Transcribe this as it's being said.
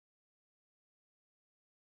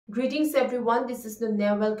Greetings everyone, this is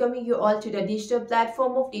Nanya welcoming you all to the digital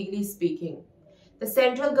platform of Legally Speaking. The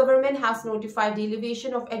central government has notified the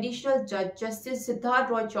elevation of additional Judge Justice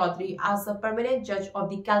Siddhartharoy Chowdhury as a permanent judge of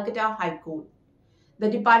the Calcutta High Court. The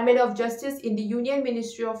Department of Justice in the Union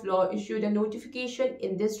Ministry of Law issued a notification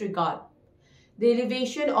in this regard. The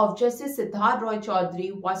elevation of Justice Siddhartharoy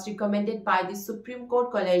Chowdhury was recommended by the Supreme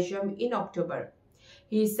Court Collegium in October.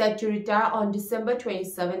 He is set to retire on December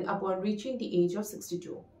 27 upon reaching the age of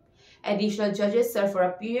 62. Additional judges serve for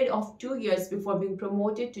a period of 2 years before being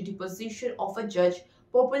promoted to the position of a judge,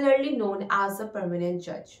 popularly known as a permanent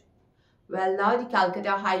judge. Well, now the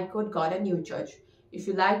Calcutta High Court got a new judge. If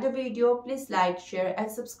you like the video, please like, share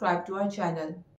and subscribe to our channel.